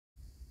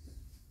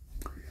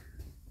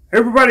Hey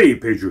everybody,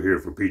 Pedro here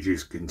for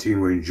PJ's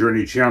Continuing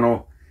Journey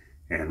channel.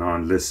 And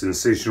on this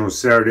sensational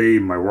Saturday,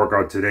 my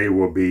workout today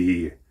will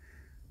be,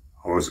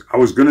 I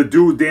was gonna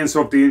do dance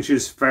off the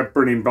inches, fat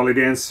burning belly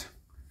dance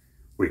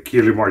with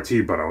Keely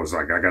Marti, but I was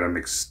like, I gotta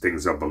mix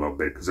things up a little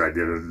bit because I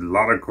did a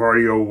lot of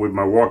cardio with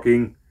my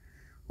walking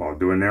while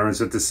doing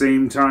errands at the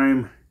same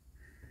time.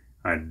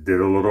 I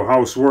did a little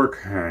housework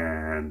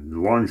and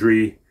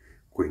laundry,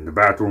 cleaned the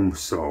bathroom,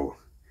 so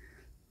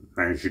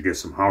managed to get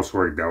some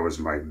housework. That was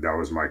my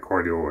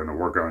cardio and the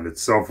workout in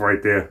itself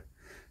right there.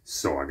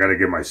 So I got to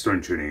get my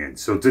strength training in.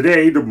 So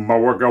today my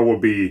workout will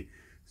be,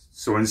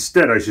 so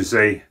instead I should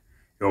say,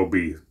 it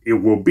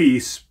will be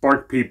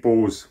Spark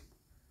People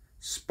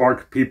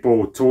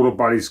Total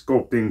Body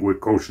Sculpting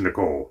with Coach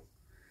Nicole.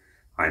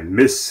 I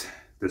miss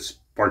the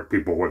Spark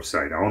People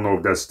website. I don't know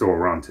if that's still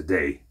around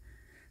today,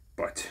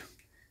 but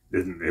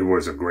it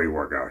was a great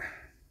workout.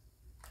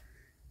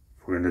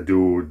 We're gonna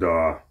do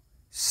the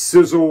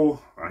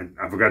Sizzle,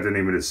 I forgot the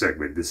name of the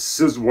segment. This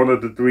Sizzle, one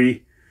of the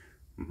three.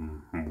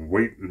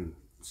 Wait,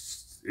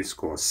 it's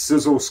called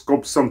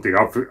SIZZLE-SCULPT something.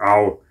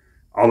 I'll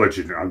let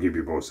you know. I'll give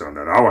you posts on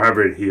that. I'll have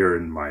it here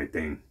in my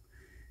thing.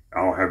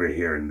 I'll have it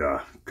here in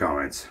the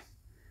comments.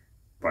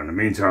 But in the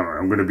meantime,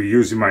 I'm going to be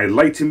using my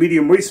light to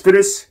medium waist for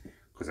this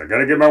because I got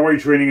to get my weight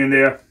training in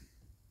there.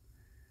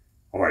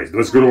 All right,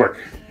 let's go to work.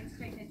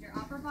 Strengthen your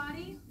upper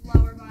body,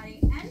 lower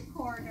body, and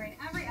core during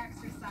every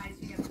exercise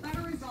to get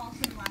better results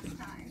in less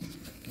time.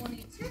 We'll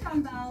need 2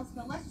 dumbbells,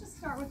 but let's just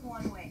start with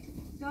one weight.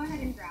 Go ahead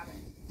and grab it.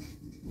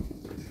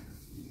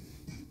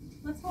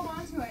 Let's hold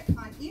on to it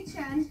on each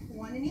end,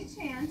 one in each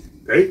hand.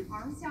 Okay.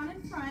 Arms down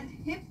in front,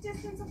 hip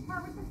distance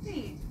apart with the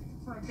feet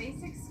for a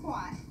basic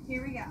squat.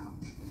 Here we go.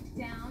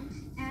 Down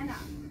and up.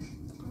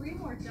 3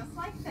 more just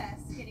like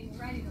this, getting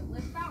ready to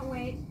lift that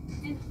weight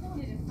and hold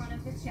it in front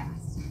of the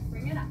chest.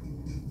 Bring it up.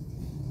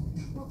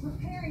 We're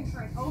preparing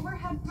for an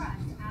overhead press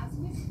as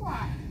we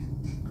squat.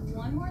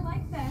 1 more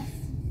like this,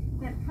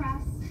 then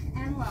press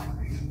and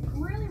lower.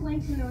 Really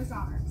lengthen those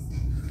arms.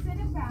 Sit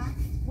it back,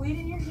 weight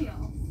in your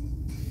heels.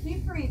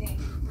 Keep breathing.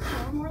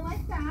 4 more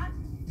like that.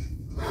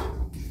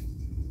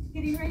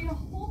 Getting ready to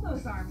hold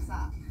those arms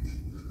up.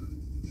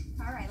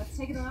 All right, let's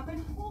take it up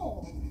and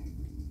hold.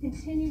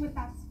 Continue with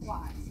that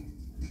squat.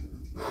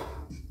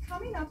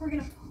 Coming up, we're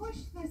going to push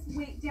this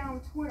weight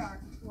down toward our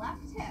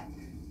left hip.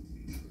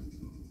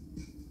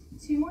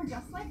 2 more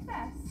just like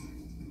this.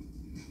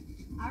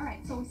 All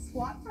right, so we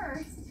squat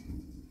first,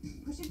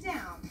 push it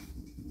down,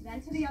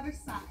 then to the other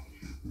side.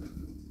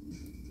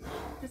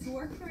 Just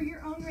work through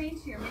your own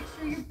range here. Make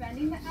sure you're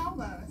bending the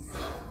elbows.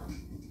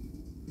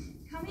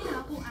 Coming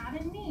up, we'll add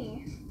a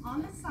knee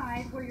on the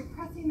side where you're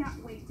pressing that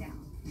weight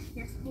down.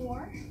 Here's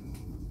 4,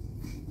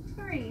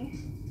 3,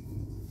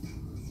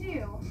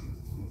 2,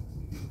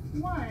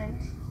 1.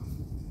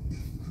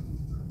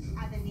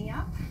 Add the knee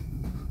up.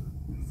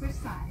 Switch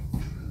sides.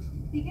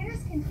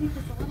 Beginners can keep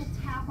this a little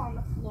tap on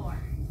the floor.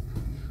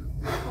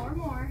 4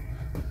 more.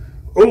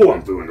 Oh,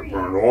 I'm feeling the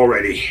burn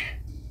already.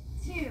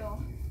 2.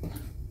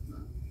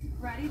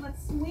 Ready?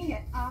 Let's swing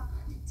it up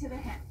to the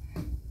hip.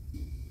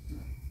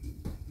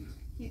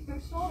 Keep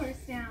those shoulders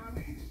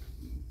down.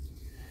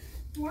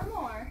 4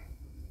 more.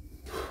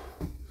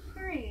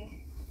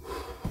 3,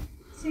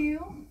 2,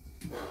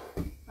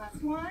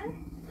 last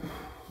 1.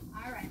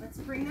 All right, let's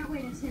bring that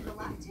weight into the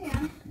left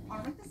hand,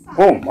 arm at the side.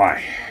 Oh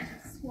my.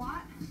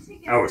 Squat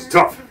together. That was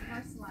tough.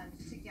 Reverse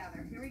lunge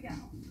together. Here we go.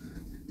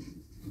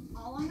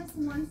 All on this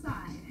one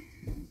side.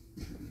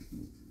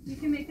 You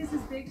can make this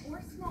as big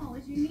or small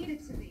as you need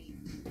it to be.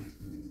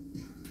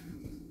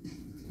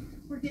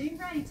 We're getting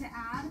ready to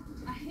add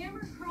a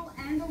hammer curl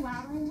and a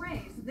lateral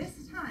raise. This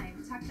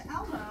time, tuck the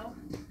elbow,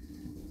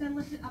 then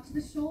lift it up to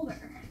the shoulder.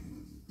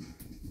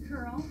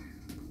 Curl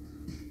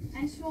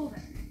and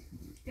shoulder.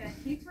 Good,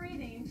 keep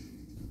breathing.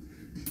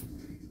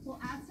 We'll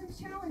add some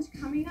challenge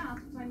coming up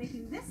by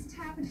making this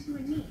tap into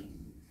a knee.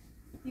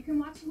 You can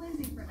watch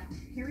Lindsay for that.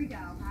 Here we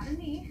go, add a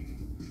knee.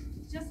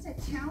 Just to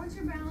challenge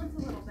your balance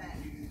a little bit.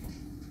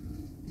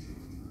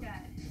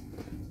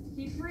 Good,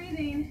 keep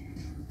breathing.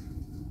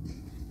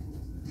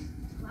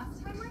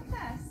 Last time like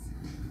this,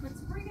 let's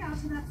bring it out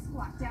to that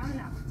squat, down and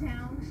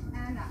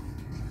up.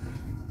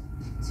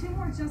 2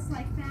 more just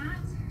like that.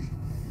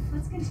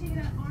 Let's continue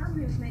that arm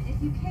movement.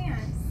 If you can,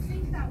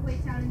 sink that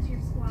weight down into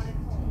your squat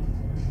and hold.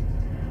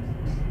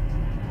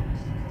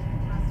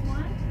 Last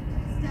one,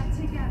 step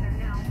together.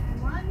 Now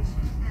lunge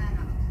and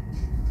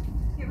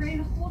up. Get ready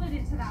to hold it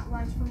into that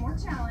lunge for more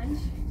challenge.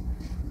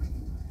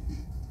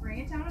 Bring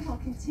it down and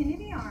hold. Continue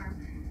the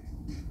arm.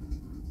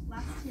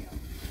 Last 2.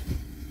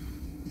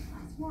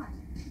 Last 1.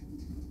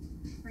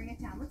 Bring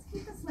it down. Let's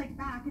keep this leg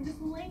back and just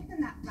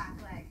lengthen that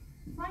back leg.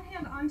 Front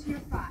hand onto your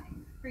thigh.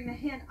 Bring the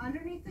hand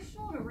underneath the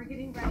shoulder. We're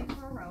getting ready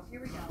for a row.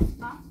 Here we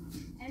go. Up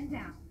and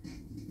down.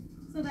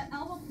 So that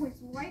elbow points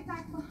right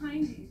back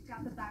behind you. You've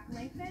got the back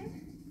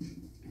lengthened.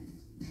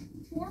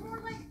 4 more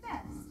like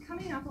this.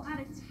 Coming up, we'll add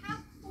a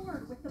tap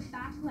forward with the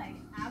back leg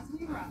as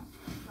we row.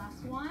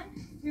 Last 1.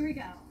 Here we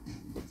go.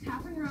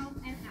 Tap and row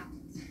and out.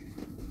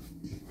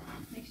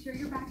 Make sure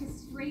your back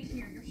is straight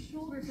here. Your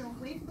shoulders are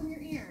away from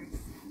your ears.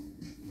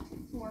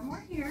 4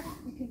 more here.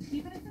 You can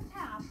keep it at the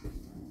tap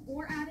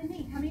or add a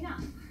knee coming up.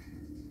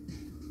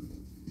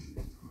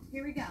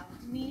 Here we go.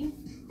 Knee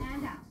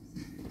and out.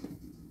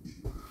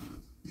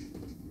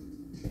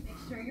 Make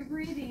sure you're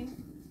breathing.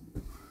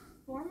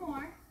 4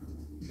 more.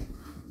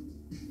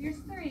 Here's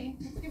 3.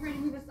 Let's get ready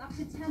to move us up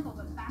to tempo,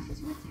 but back to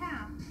a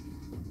tap.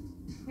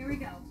 Here we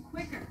go.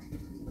 Quicker.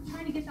 We're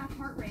trying to get that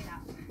heart rate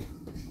up.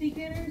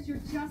 Beginners,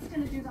 you're just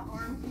going to do the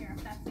arm here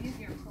if that's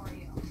easier for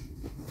you.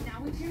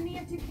 Now with your knee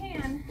if you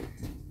can.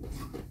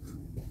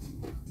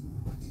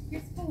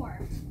 Here's 4,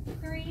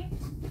 3,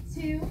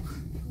 2,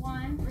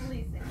 1.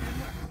 Release it. Good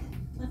work.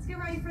 Let's get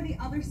ready for the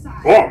other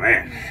side. Oh,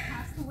 man.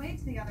 Pass the weight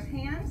to the other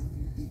hand.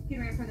 Get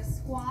ready for the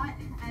squat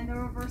and the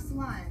reverse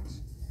lunge.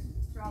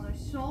 Draw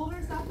those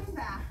shoulders up and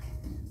back.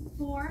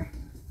 4,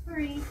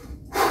 3,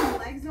 2.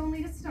 Legs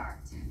only to start.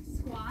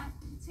 Squat,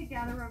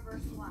 together,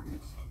 reverse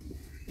lunge.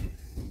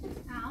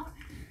 Out.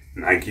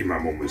 I keep my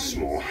movements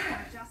small.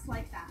 Just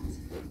like that.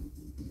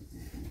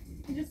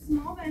 And just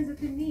small bends at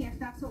the knee if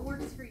that's what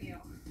works for you.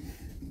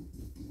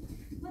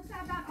 Let's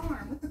add that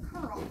arm with the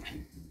curl.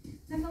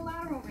 Then the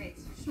lateral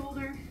raise,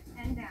 shoulder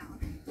and down.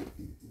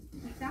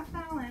 Keep that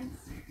balance.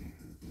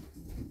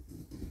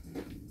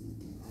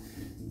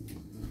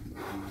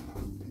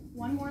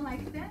 One more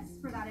like this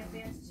for that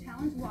advanced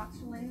challenge. Watch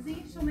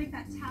Lindsay. She'll make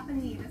that tap a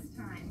knee this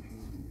time.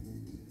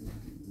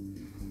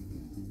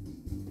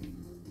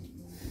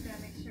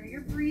 Gotta make sure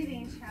you're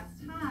breathing,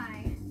 chest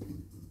high.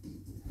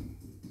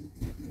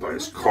 But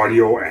it's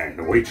cardio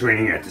and weight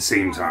training at the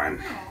same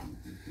time.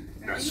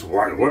 That's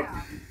why, what?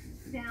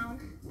 Down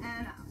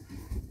and up.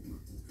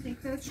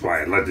 That's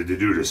why I elected to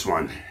do this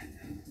one.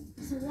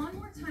 So one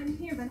more time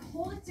here, then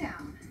hold it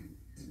down.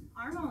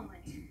 Arm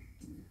only.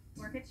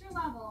 Work at your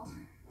level.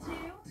 2,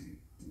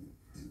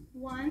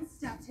 1.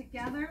 Step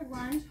together,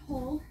 lunge,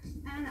 hold,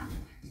 and up.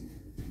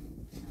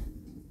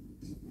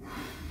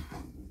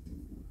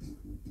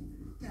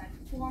 Good.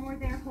 4 more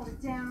there. Hold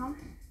it down.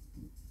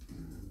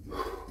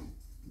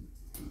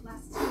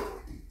 Last 2.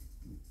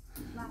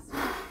 Last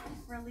 1.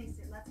 Release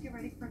it. Let's get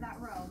ready for that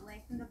row.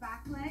 Lengthen the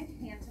back leg,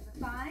 hand to the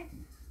thigh.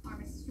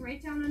 Arm is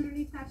straight down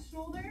underneath that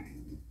shoulder.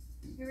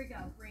 Here we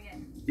go. Bring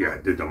it. Yeah, I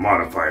did the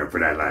modifier for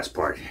that last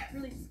part.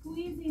 Really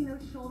squeezing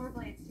those shoulder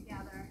blades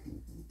together.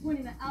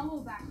 Pointing the elbow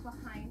back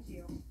behind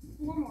you.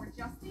 4 more,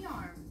 just the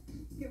arm.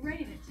 Get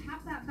ready to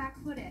tap that back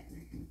foot in.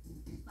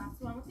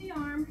 Last one with the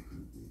arm.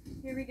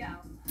 Here we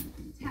go.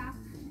 Tap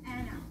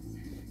and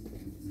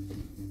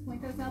out.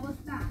 Point those elbows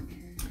back.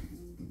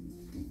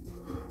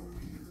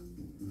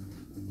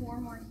 4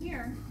 more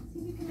here. See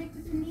if you can make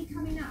this a knee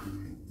coming up.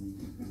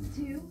 There's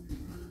 2.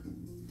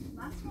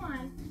 Last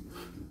 1.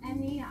 And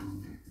knee up.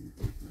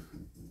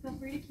 Feel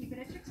free to keep it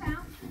at your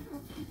tap.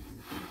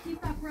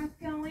 Keep that breath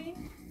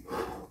going.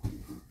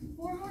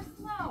 4 more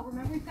slow.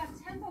 Remember, we've got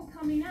tempo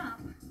coming up.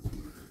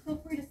 Feel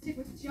free to stick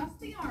with just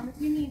the arm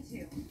if you need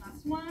to.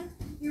 Last 1.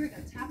 Here we go.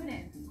 Tap it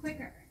in.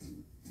 Quicker.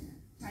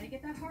 Try to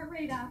get that heart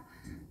rate up.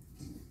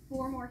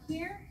 4 more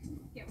here.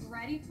 Get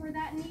ready for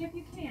that knee if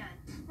you can.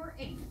 For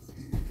 8.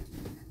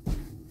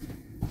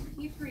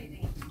 Keep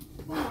breathing.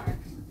 4,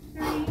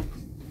 3,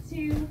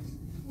 2,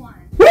 1.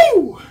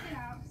 Woo! Get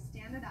out.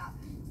 Stand it up.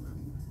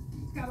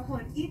 Just got to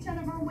hold each end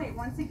of our weight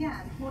once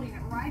again, holding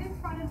it right in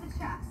front of the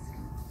chest.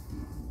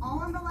 All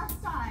on the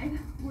left side,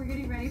 we're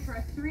getting ready for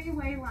a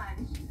 3-way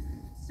lunge,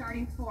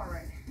 starting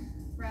forward.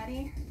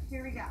 Ready?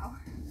 Here we go.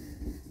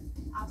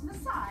 Out to the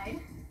side,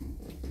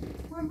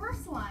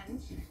 reverse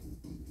lunge.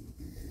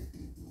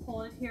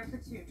 Hold it here for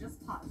 2,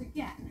 just pause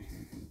again.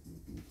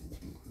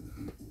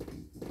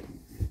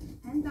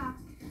 And back.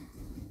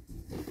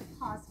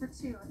 Pause for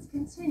 2. Let's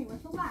continue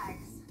with the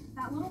legs.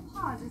 That little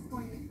pause is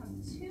going to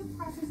become 2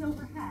 presses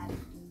overhead.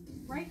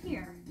 Right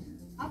here.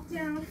 Up,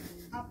 down,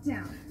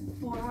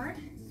 forward,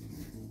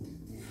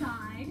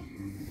 side,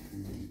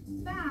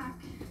 back,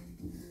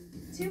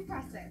 2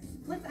 presses.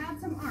 Let's add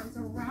some arms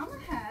around the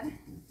head,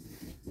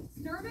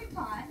 stir a big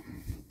pot,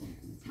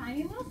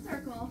 tiny little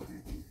circle,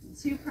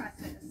 2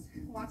 presses.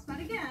 Watch that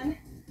again.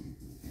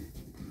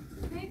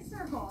 Big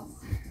circles,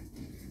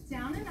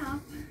 down and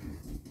up,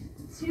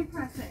 2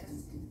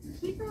 presses.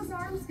 Keep those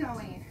arms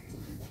going.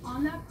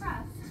 On that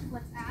press,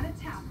 let's add a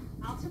tap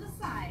out to the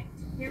side.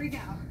 Here we go.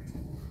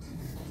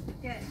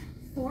 Good.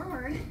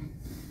 Forward,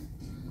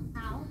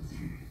 out,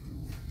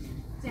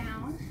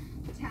 down,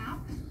 tap.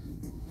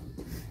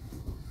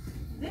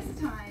 This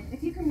time,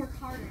 if you can work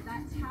harder,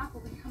 that tap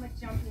will become a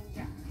jumping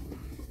jack.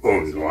 Oh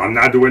no, I'm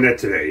not doing that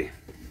today.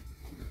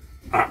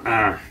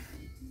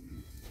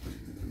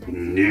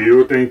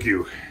 No, thank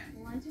you.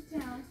 Lunge it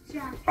down,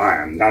 jack. I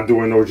am not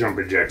doing no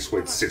jumping jacks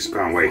with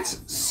 6-pound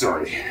weights.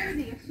 Sorry.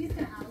 She's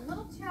gonna add a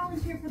little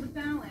challenge here for the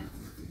balance.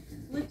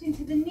 Lifting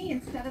to the knee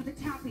instead of the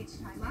tap each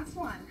time. Last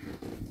one.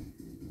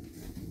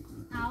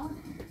 Out.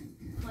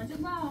 Lunge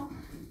it low.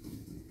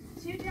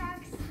 2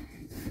 jacks.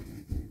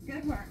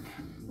 Good work.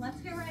 Let's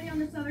get ready on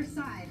this other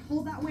side.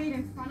 Hold that weight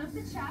in front of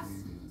the chest.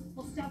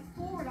 We'll step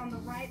forward on the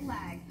right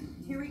leg.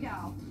 Here we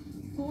go.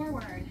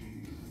 Forward.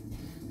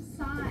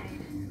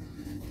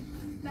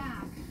 Side,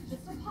 back,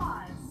 just a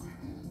pause.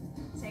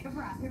 Take a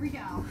breath, here we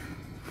go.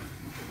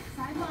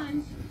 Side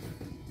lunge,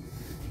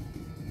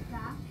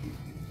 back,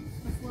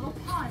 this little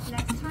pause.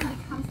 Next time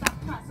becomes that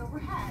press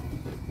overhead.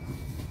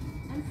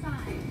 And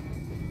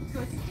side.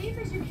 Go as deep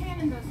as you can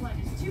in those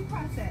lunges, 2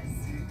 presses.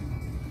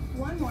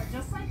 One more,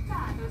 just like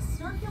that. Those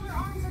circular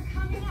arms are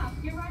coming up.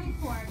 Get ready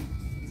for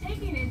it.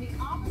 Taking it in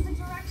the opposite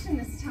direction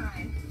this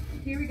time.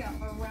 Here we go,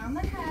 around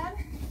the head,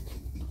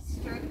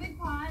 stir the big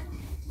quad,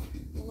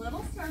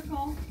 little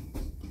circle,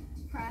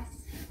 press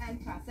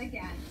and press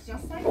again,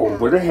 just like that.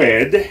 Over the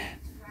head,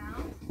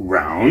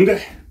 round,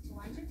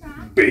 lunge it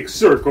back, big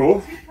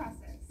circle. 2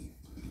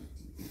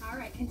 presses. All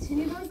right,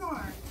 continue those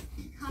arms.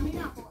 Coming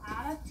up, we'll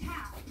add a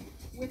tap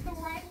with the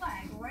right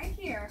leg, right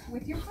here,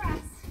 with your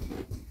press.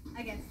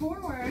 Again,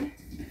 forward,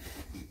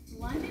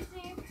 lunge it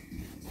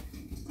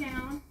deep,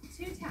 down,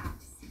 2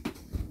 taps.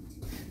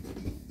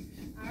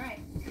 All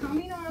right,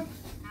 coming up,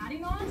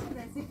 adding on to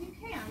this if you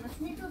can. Let's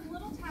make those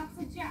little taps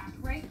of jack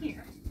right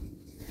here.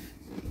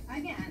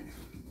 Again,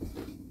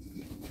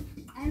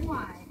 and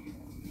wide,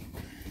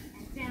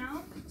 and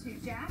down, 2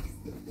 jacks.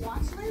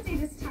 Watch Lindsay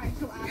this time.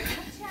 She'll add a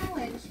little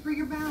challenge for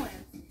your balance.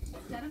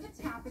 Instead of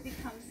a tap, it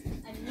becomes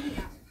a knee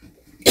up.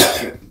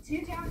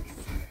 2 jacks,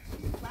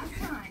 last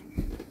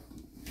time.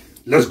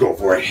 Let's go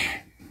for it.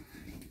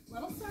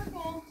 Little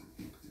circle,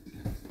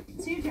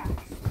 2 jacks.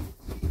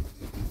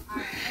 All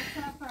right, let's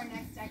set up for our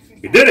next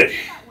exercise. You did it.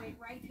 That weight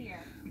right here.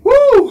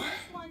 Woo!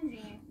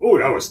 Lunging. Oh,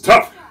 that was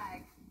tough.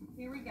 Flag.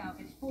 Here we go.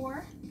 In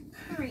 4,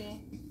 3,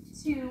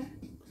 2,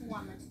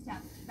 1. Let's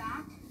step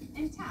back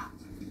and tap.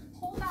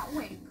 Hold that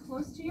weight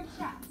close to your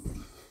chest.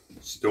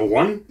 Still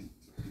 1.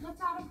 Let's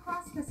add a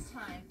press this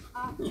time.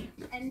 Up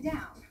and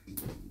down.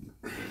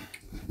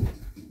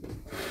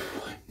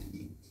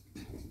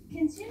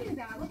 Continue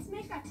that. Let's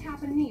make that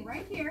tap a knee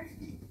right here.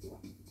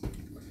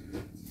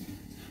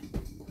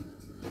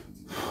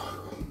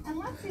 And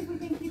let's see if we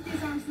can keep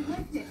these arms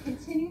lifted.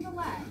 Continue the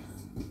legs.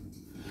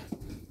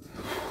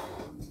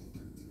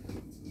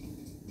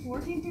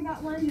 Working through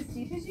that lunge as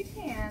deep as you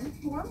can.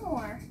 4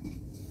 more.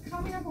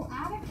 Coming up, we'll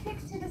add a kick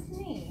to this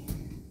knee.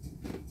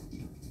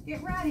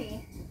 Get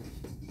ready.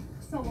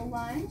 So we'll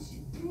lunge,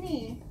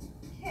 knee,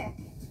 kick,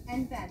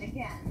 and bend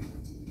again.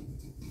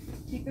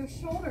 Keep those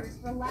shoulders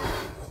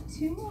relaxed.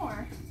 2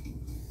 more.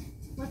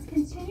 Let's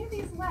continue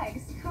these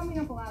legs. Coming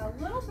up, we'll add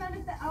a little bend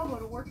at the elbow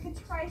to work the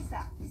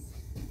triceps.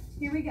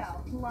 Here we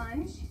go.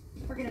 Lunge.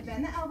 We're going to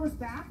bend the elbows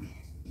back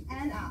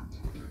and up.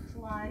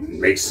 Lunge.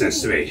 Makes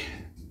sense to me.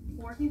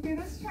 Working through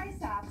those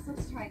triceps.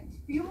 Let's try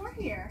a few more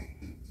here.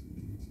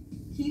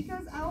 Keep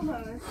those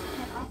elbows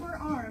and upper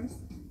arms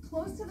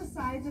close to the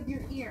sides of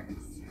your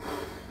ears.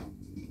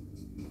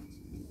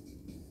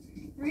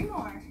 3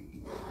 more.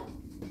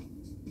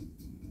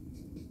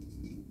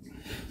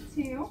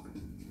 2.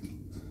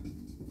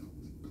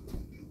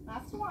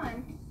 Last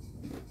 1.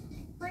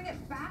 Bring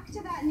it back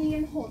to that knee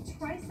and hold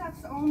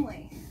triceps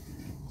only.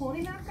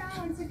 Holding that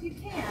balance if you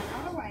can.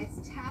 Otherwise,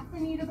 tap the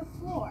knee to the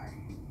floor.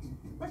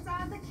 Let's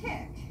add the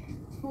kick.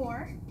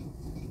 4,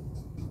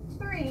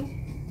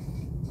 3,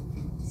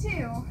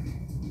 2.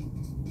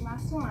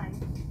 Last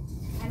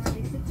 1. And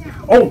release it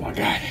down. Oh my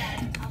God.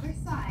 Other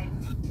side.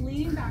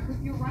 Leaning back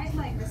with your right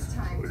leg this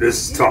time.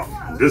 This is tough.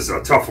 This is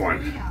a tough Here we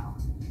one.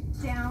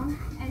 go. Down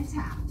and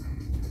tap.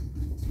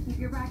 Keep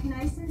your back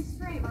nice and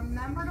straight.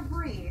 Remember to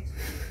breathe.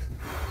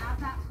 Add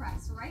that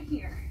press right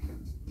here.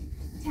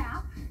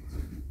 Tap.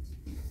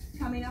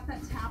 Coming up,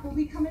 that tap will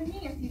become a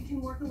knee if you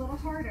can work a little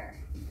harder.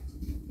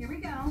 Here we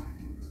go.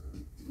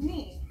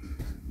 Knee.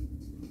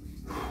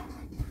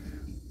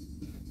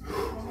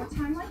 One more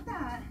time like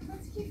that.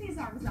 Let's keep these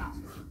arms up.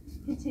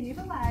 Continue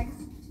the legs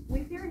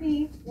with your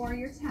knee or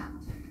your tap.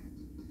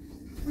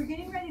 We're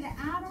getting ready to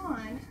add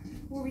on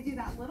where we do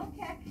that little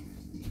kick.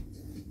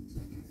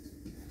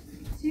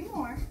 2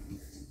 more.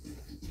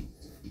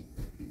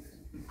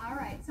 All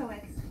right, so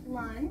it's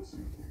lunge,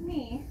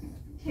 knee,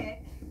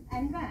 kick,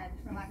 and bend.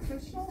 Relax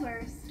those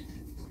shoulders.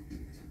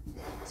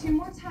 2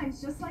 more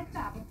times just like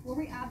that before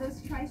we add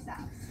those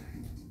triceps.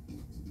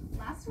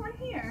 Last one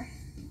here.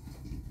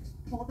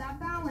 Hold that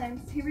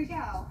balance. Here we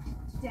go.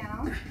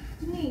 Down,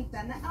 knee,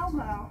 bend the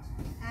elbow,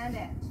 and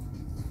in.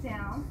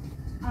 Down,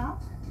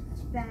 up,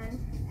 bend,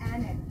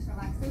 and in.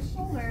 Relax those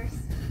shoulders.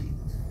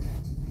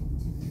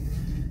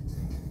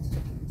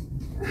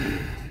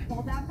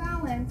 Hold that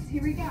balance.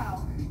 Here we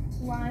go.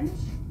 Lunge,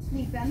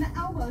 knee, bend the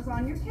elbows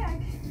on your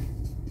kick.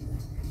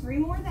 3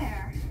 more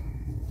there.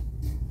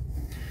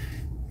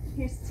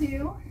 Here's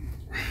 2.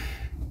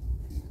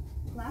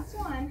 Last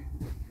 1.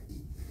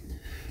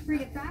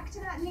 Bring it back to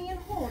that knee and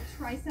hold,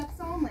 triceps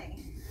only.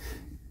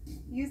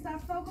 Use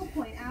that focal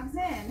point, abs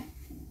in.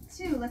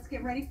 2, let's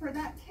get ready for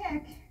that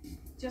kick,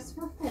 just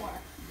for 4.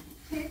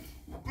 Kick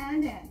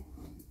and in.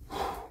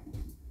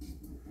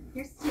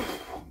 Here's 2.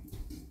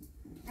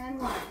 And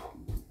 1.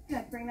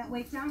 Good, bring that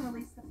weight down,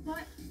 release the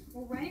foot.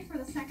 We're ready for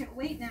the second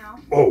weight now.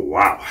 Oh,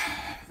 wow.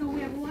 So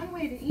we have 1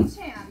 weight in each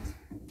hand.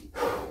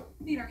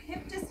 Feet are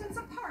hip distance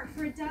apart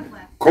for a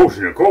deadlift. Coach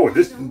Nicole,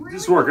 this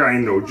workout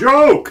ain't no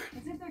joke.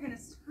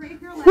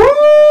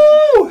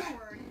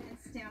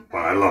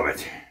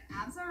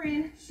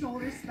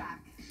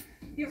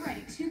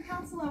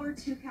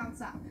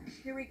 bounce up.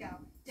 Here we go.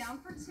 Down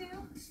for 2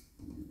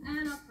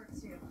 and up for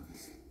 2.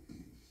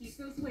 Keep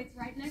those weights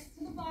right next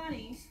to the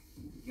body.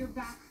 Your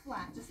back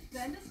flat. Just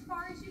bend as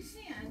far as you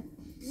can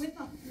with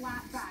a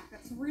flat back.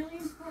 That's really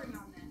important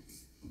on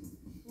this.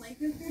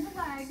 Lengthen through the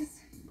legs.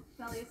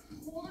 Belly is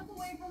pulled up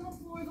away from the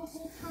floor the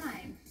whole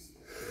time.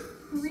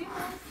 3 more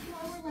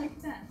slower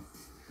like this.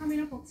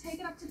 Coming up, we'll take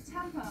it up to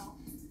tempo.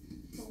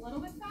 It's a little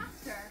bit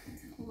faster.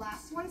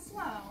 Last one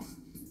slow.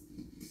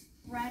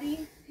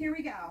 Ready? Here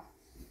we go.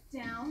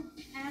 Down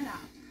and up.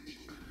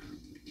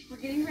 We're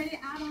getting ready to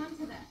add on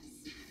to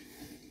this.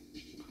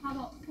 How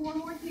about 4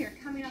 more here?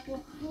 Coming up,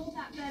 we'll pull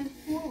that bend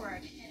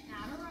forward and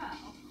add a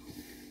row.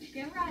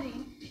 Get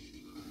ready.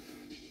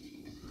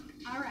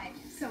 All right,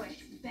 so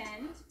it's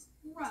bend,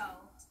 row,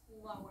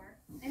 lower,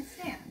 and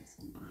stand.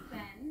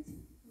 Bend,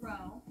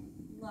 row,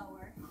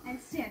 lower, and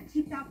stand.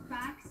 Keep that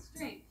back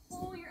straight.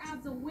 Pull your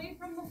abs away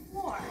from the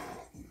floor.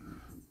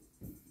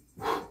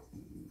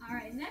 All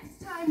right,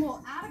 next time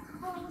we'll add a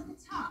curl at the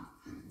top.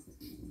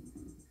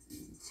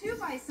 2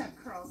 bicep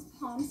curls,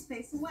 palms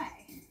face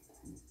away.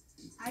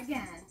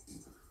 Again,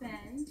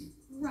 bend,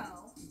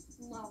 row,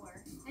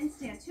 lower, and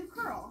stand. 2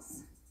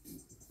 curls.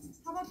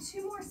 How about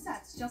 2 more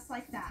sets, just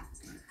like that?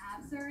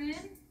 Abs are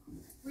in.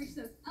 Reach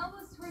those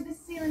elbows toward the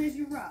ceiling as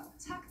you row.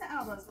 Tuck the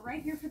elbows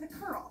right here for the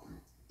curl.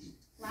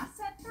 Last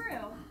set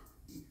through.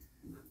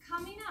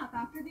 Coming up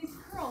after these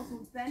curls,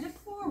 we'll bend it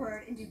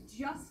forward and do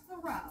just the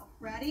row.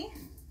 Ready?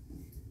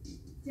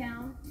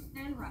 Down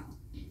and row.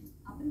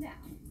 Up and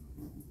down.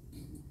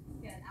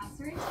 Good. Abs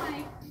are in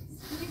tight.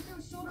 Squeeze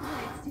those shoulder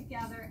blades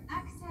together.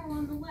 Exhale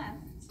on the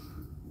lift.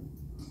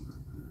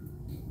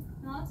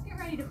 Now let's get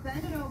ready to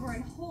bend it over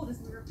and hold as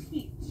we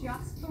repeat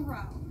just the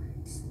row.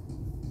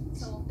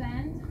 So we'll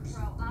bend,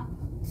 row up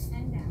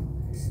and down.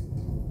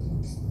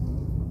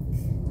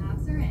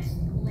 Abs are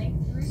in.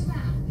 Length through the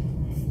back.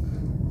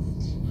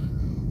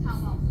 How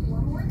about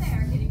 4 more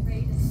there? Getting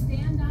ready to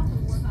stand up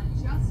and work on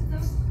just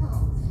those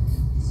curls.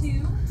 2,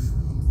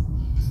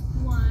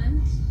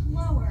 1,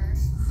 lower,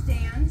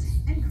 stand,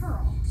 and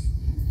curl.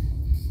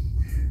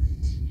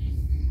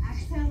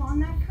 Exhale on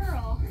that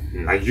curl.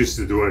 I used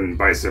to doing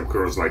bicep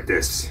curls like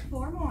this.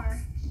 4 more.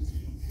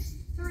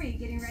 3,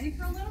 getting ready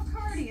for a little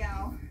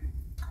cardio.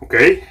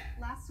 Okay.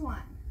 Last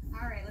one.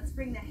 All right, let's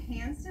bring the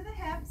hands to the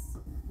hips.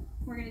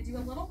 We're going to do a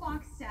little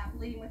box step,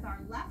 leading with our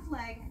left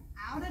leg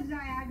out a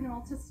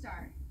diagonal to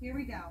start. Here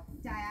we go.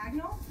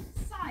 Diagonal,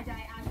 side,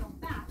 diagonal,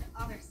 back,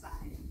 other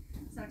side.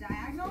 So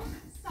diagonal,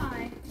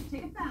 side,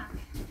 take it back,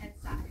 and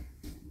side.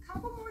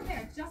 Couple more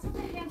there, just with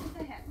the hands at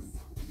the hips.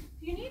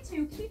 If you need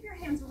to, keep your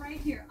hands right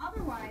here.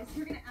 Otherwise,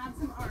 you're going to add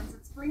some arms.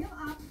 Let's bring them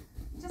up,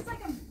 just like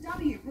a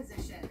W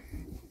position.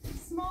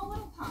 Small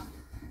little pump.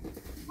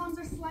 Palms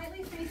are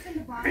slightly facing the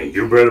body. And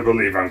you better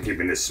believe I'm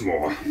keeping this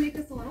small. You can make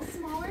this a little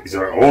smaller.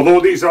 Although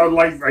these are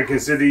light, I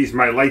consider these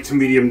my light to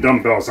medium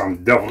dumbbells,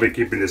 I'm definitely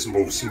keeping this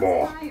move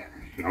small. You know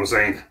what I'm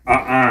saying?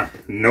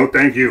 No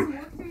thank you.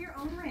 Work through your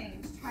own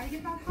range. Try to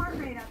get that heart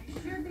rate up. You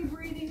should be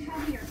breathing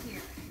heavier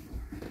here.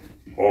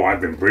 Oh,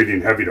 I've been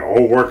breathing heavy the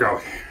whole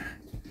workout.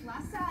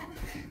 Last set.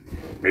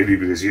 Maybe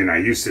because you're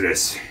not used to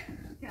this.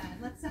 Good.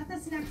 Let's set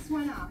this next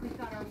one up. We've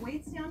got our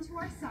weights down to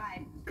our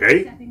side.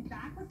 Okay. Stepping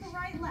back with the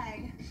right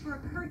leg for a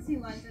curtsy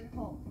lunge and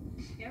hold.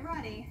 Get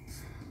ready.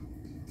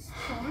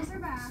 Shoulders are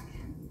back.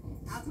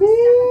 As we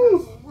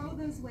step up, we'll row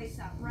those weights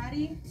up.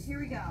 Ready? Here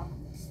we go.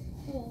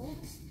 Hold,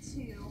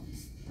 2,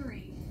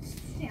 3.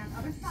 Stand.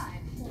 Other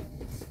side. Hold,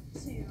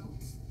 2,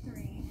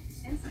 3.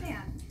 And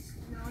stand.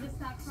 Notice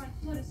that front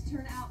foot is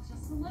turned out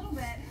just a little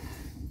bit.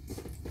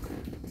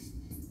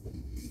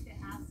 Keep the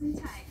abs in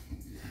tight.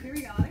 Here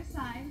we go. Other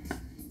side.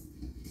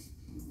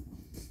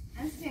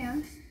 And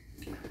stand.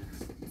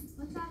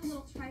 Let's add a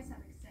little tricep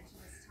extension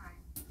this time.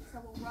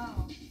 So we'll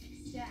row,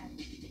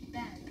 extend,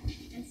 bend,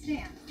 and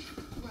stand.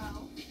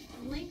 Row,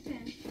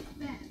 lengthen,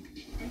 bend,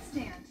 and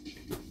stand.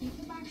 Keep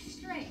the back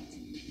straight.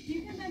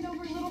 You can bend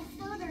over a little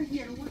further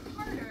here to work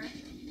harder.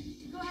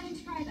 Go ahead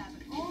and try that,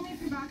 but only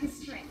if your back is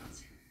straight.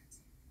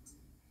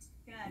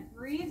 Good.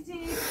 Breathe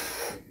deep.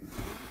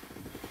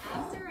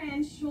 Abs are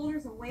in,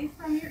 shoulders away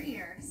from your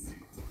ears.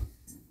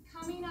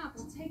 Coming up,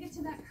 we'll take it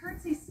to that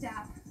curtsy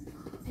step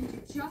and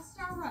do just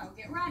our row.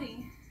 Get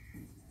ready.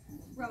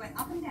 Row it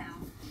up and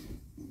down.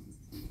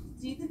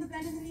 Deepen the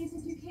bend in the knees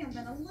if you can.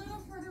 Bend a little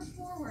further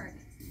forward.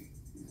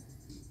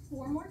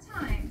 4 more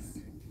times.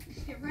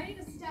 Get ready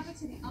to step it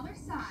to the other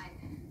side.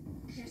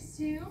 Here's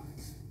 2.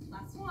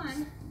 Last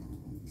one.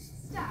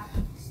 Step,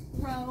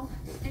 row,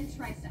 and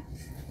tricep.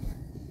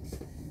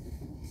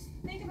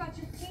 Think about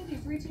your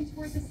pinkies reaching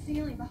towards the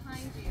ceiling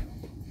behind you.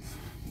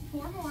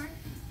 4 more.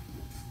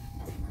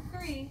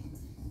 3,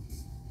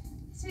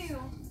 2.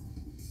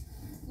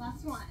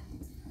 Last one.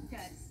 Good.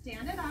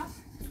 Stand it up.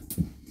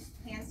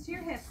 Hands to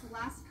your hips.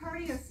 Last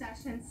cardio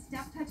session.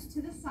 Step touch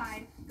to the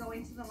side,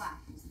 going to the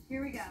left.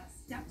 Here we go.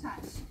 Step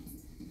touch.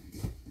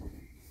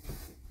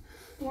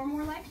 4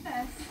 more like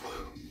this.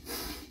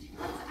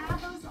 Let's add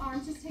those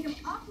arms. Just take them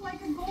up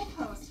like a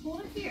goalpost.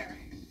 Hold it here.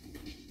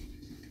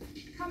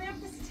 Coming up,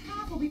 this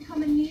tap will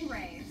become a knee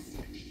raise.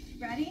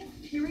 Ready?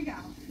 Here we go.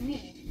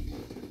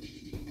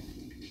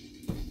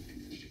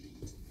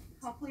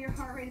 your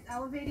heart rate is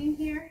elevating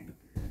here.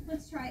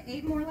 Let's try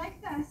 8 more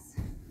like this.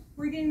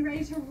 We're getting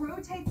ready to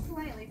rotate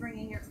slightly,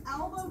 bringing your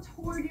elbow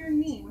toward your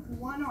knee with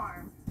one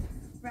arm.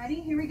 Ready?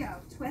 Here we go.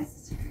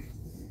 Twist.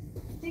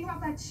 Think about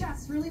that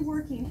chest really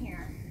working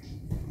here.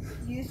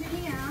 Using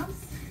the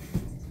abs.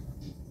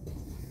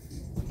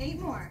 8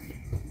 more.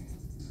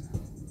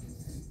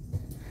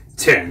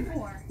 10,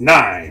 4,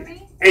 9,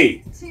 3,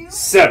 8, 2,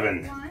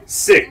 7, 1,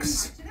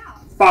 6, and march it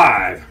out.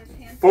 5,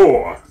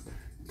 4,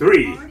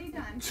 3, Already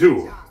done. Good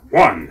 2, job.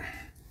 1.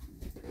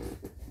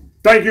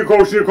 Thank you,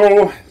 Coach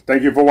Nicole.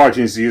 Thank you for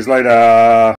watching. See you later.